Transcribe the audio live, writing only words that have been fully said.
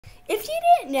If you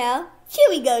didn't know,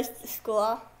 Chewey goes to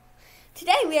school.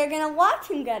 Today we are going to watch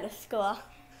him go to school.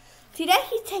 Today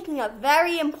he's taking a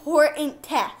very important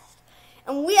test,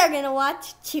 and we are going to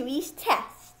watch Chewey's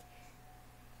test.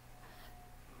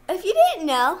 If you didn't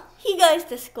know, he goes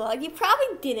to school. You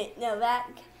probably didn't know that.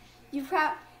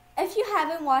 If you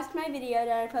haven't watched my video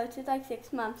that I posted like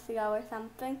 6 months ago or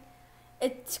something,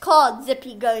 it's called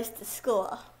Zippy Goes to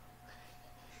School.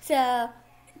 So,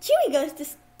 Chewey goes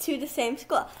to the same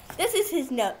school. This is his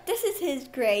note. This is his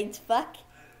grades book.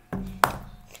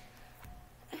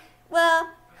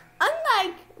 Well,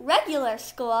 unlike regular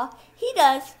school, he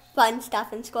does fun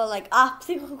stuff in school like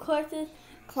obstacle courses,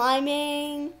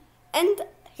 climbing, and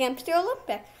Hamster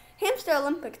Olympics. Hamster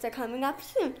Olympics are coming up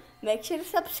soon. Make sure to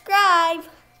subscribe.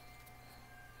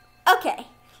 Okay,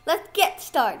 let's get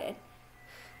started.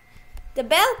 The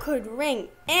bell could ring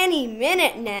any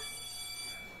minute now.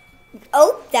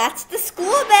 Oh, that's the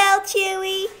school bell,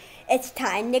 Chewey. It's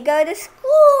time to go to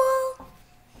school.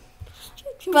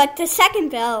 But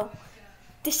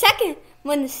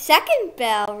when the second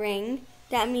bell rings,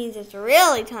 that means it's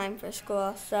really time for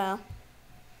school, so.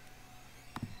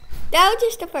 That was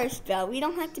just the first bell. We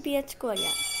don't have to be at school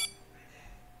yet.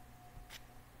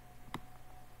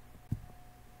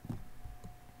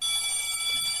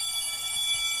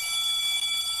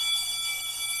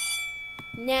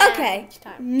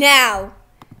 Now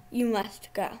you must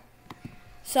go.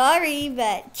 Sorry,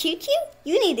 but Choo-Choo,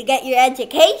 you need to get your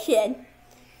education.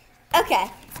 Okay,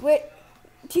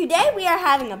 today we are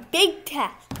having a big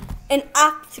test, an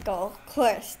obstacle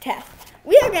course test.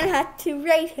 We are going to have to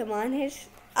rate him on his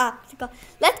obstacle.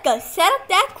 Let's go set up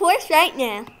that course right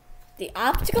now. The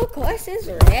obstacle course is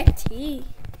ready.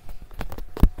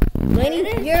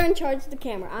 Lady, you're in charge of the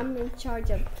camera. I'm in charge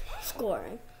of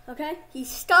scoring. Okay? He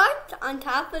starts on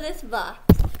top of this box.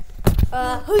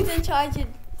 Who's in charge of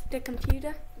the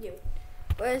computer? You.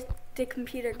 Where's the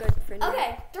computer good for now?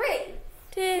 Okay, 3,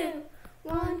 2,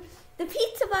 1. The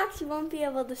pizza box, you won't be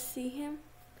able to see him.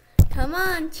 Come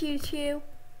on, Choo-Choo.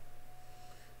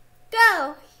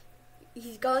 Go!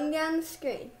 He's going down the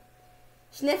screen.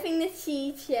 Sniffing the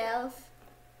seashells.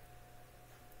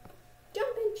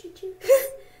 Jump in, Choo-Choo.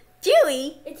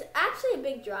 Chewey! It's actually a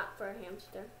big drop for a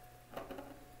hamster.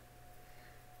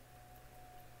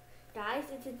 Guys,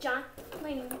 it's a giant,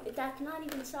 that's not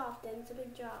even soft and it's a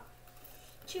big drop.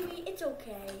 Chewey, it's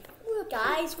okay.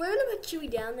 Guys, we're going to put Chewey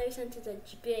down there since it's a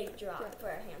big drop for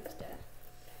a hamster.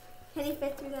 Can he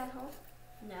fit through that hole?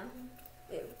 No.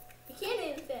 Ew. He can't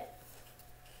even fit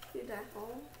through that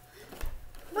hole.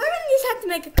 We're going to just have to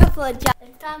make a couple of jumps.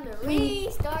 It's time to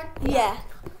restart. Yeah.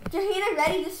 Jahina,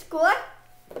 ready to score?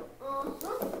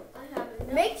 I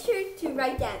haven't. Make sure to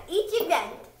write down each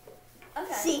event.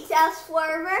 Okay. Seashell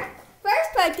swerver.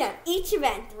 First write down each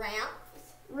event.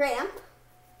 Ramp.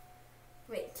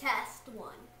 Wait, test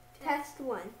 1. Test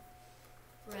 1.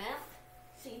 Ramp.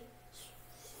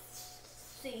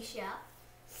 Seashell.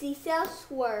 Seashell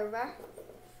swerver.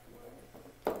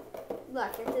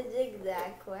 Look, it's a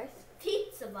zigzag course.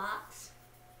 Pizza box.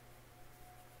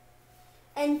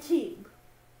 And tube.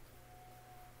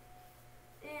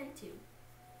 And 2.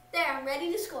 There, I'm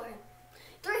ready to score him.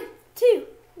 3, 2,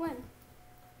 1.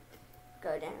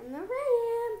 Go down the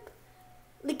ramp.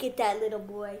 Look at that little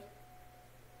boy.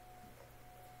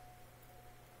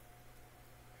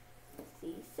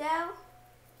 Seesaw.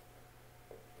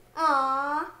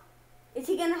 Aww. Is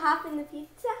he gonna hop in the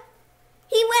pizza?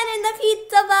 He went in the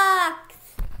pizza box.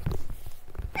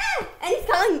 Ah, and he's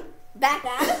coming back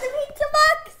out of the pizza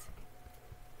box.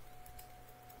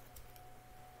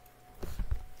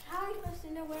 How are you supposed to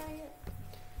know where I am?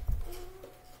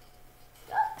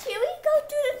 Go, Chewey, go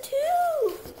to the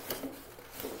tube.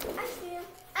 I see him.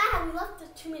 Ah, we left the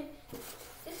 2 minutes.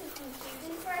 This is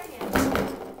confusing for him.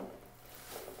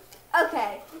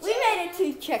 Okay, we made it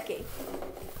too tricky.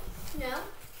 No.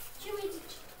 Chewey,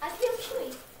 I feel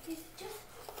Chewey. He's just...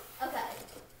 Okay.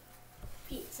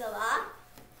 Pizza lot.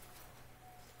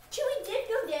 Chewey did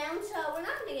go down, so we're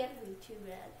not going to get him too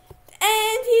bad.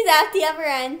 And he's at the other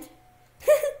end.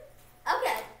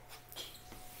 Okay.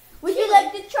 Would you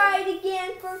like to try it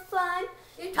again for fun?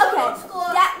 Your total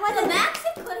score, the was max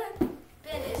it could have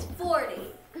been is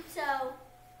 40. So,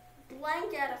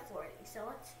 blank out of 40. So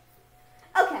let's...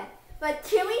 Okay, but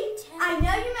Chewey, I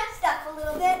know you messed up a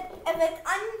little bit. If it's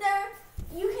under,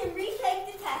 you can retake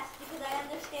the test because I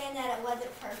understand that it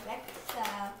wasn't perfect. So,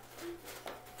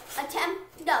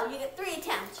 no, you get 3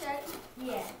 attempts, right?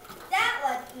 Yeah. That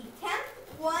was attempt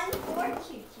 1 for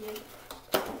Choo-Choo.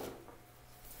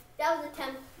 That was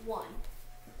attempt 1.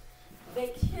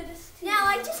 Make sure to now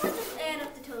I just have to add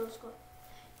up the total score.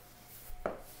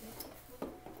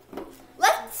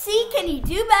 Let's see can he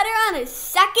do better on his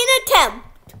second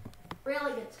attempt.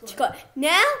 Really good score. Score.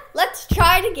 Now, let's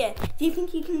try it again. Do you think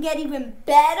he can get even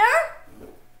better?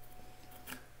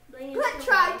 Put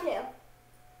try 2.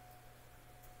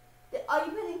 Are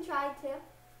you putting try 2?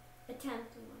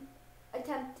 Attempt 1.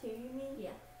 Attempt 2, you mean?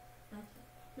 Yeah.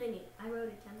 I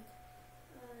wrote attempt.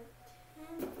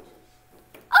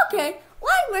 Okay,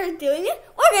 while we're doing it,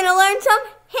 we're going to learn some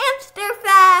hamster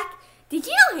fact. Did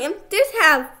you know hamsters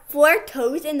have 4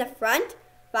 toes in the front,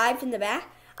 5 in the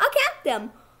back? I'll count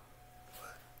them.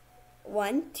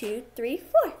 1, 2, 3,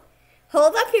 4.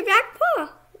 Hold up your back paw.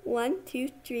 1, 2,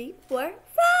 3, 4,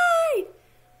 5.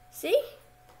 See?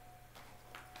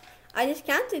 I just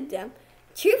counted them.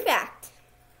 True fact.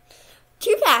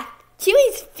 True fact.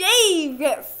 Chewey's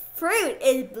favorite fruit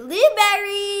is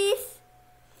blueberries.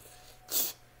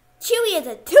 Chewey is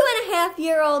a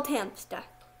 2.5-year-old hamster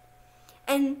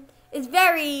and is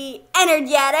very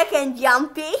energetic and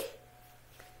jumpy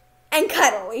and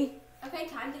cuddly. Okay,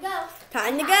 time to go.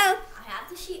 Time to go. I have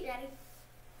the sheet ready.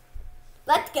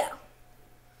 Let's go.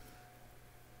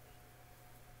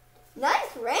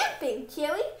 Nice ramping,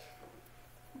 Chewey.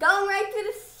 Going right through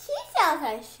the seashells,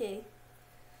 I see.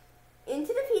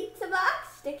 Into the pizza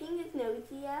box, sticking his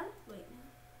nosy out. Wait now.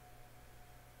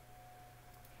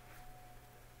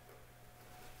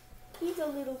 He's a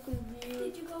little confused.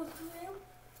 Did you go through?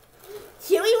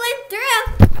 Chewey went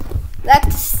through.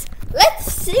 Let's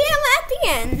see him at the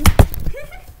end.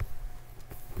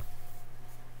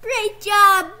 Great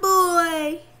job,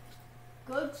 boy.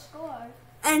 Good score.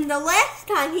 And the last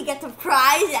time he gets a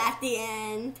prize at the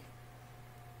end.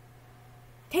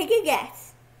 Take a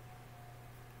guess.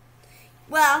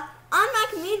 Well, on my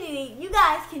community, you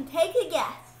guys can take a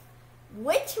guess.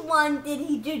 Which one did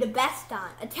he do the best on?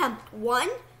 Attempt 1,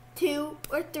 2,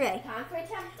 or 3? Time for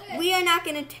attempt 3. We are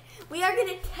gonna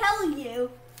tell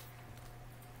you.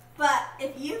 But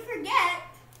if you forget,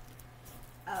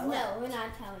 No, we're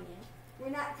not telling you. we're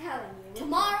not telling you.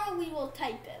 Tomorrow we will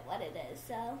type it, what it is,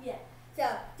 so. Yeah. So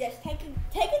just take a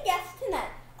guess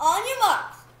tonight. On your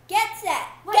marks, get set,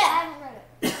 Wait, go. I haven't read it.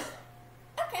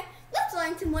 Okay, let's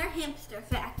learn some more hamster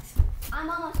facts. I'm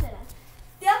almost finished.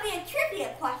 There'll be a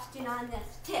trivia question on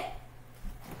this too.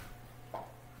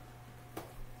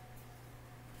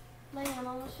 Lady, I'm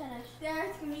almost finished.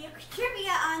 There's going to be a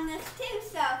trivia on this too,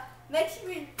 so make sure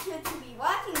to be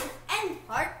watching this end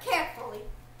part carefully.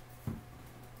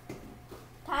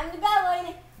 Time to go,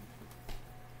 lady.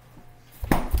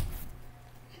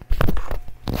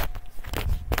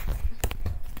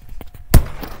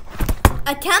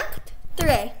 Attempt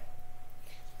 3.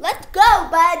 Let's go,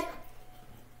 bud.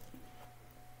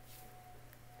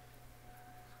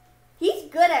 He's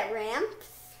good at ramps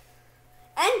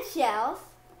and shells.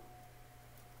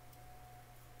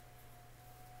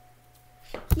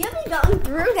 He'll be going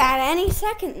through that any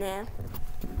second now.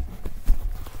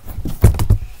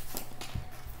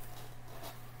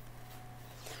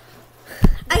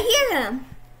 I hear him.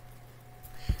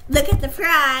 Look at the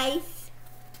prize.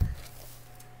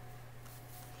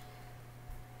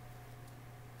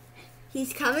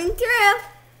 He's coming through.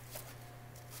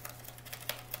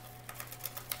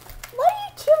 What are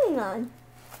you chewing on?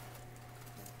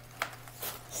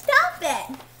 Stop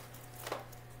it.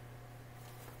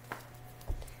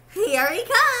 Here he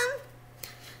comes.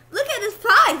 Look at his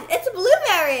prize. It's a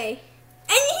blueberry. And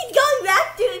he's going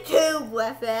back to the tube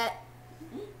with it.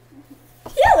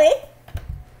 Chewey.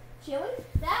 Chewey?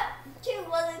 That tube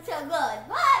wasn't so good,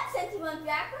 but since you went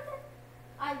back with it,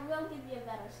 I will give you a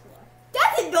better score.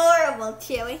 That's adorable,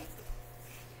 Chewey.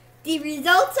 The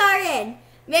results are in.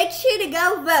 Make sure to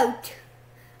go vote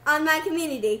on my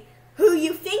community who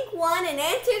you think won and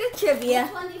answer the trivia.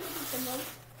 Which one do you think is the most?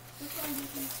 Which one do you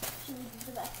think Chewey did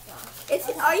the best on?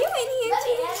 Are you in here, Let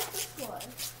me Chewey? add the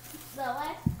scores. The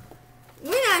last.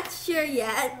 We're not sure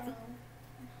yet.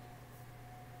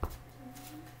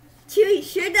 Chewey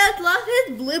sure does love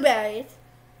his blueberries.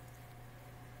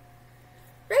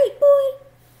 Right, boy?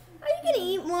 Are you going to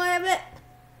eat more of it?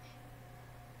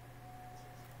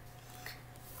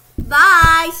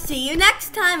 Bye. See you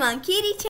next time on Kitty Channel.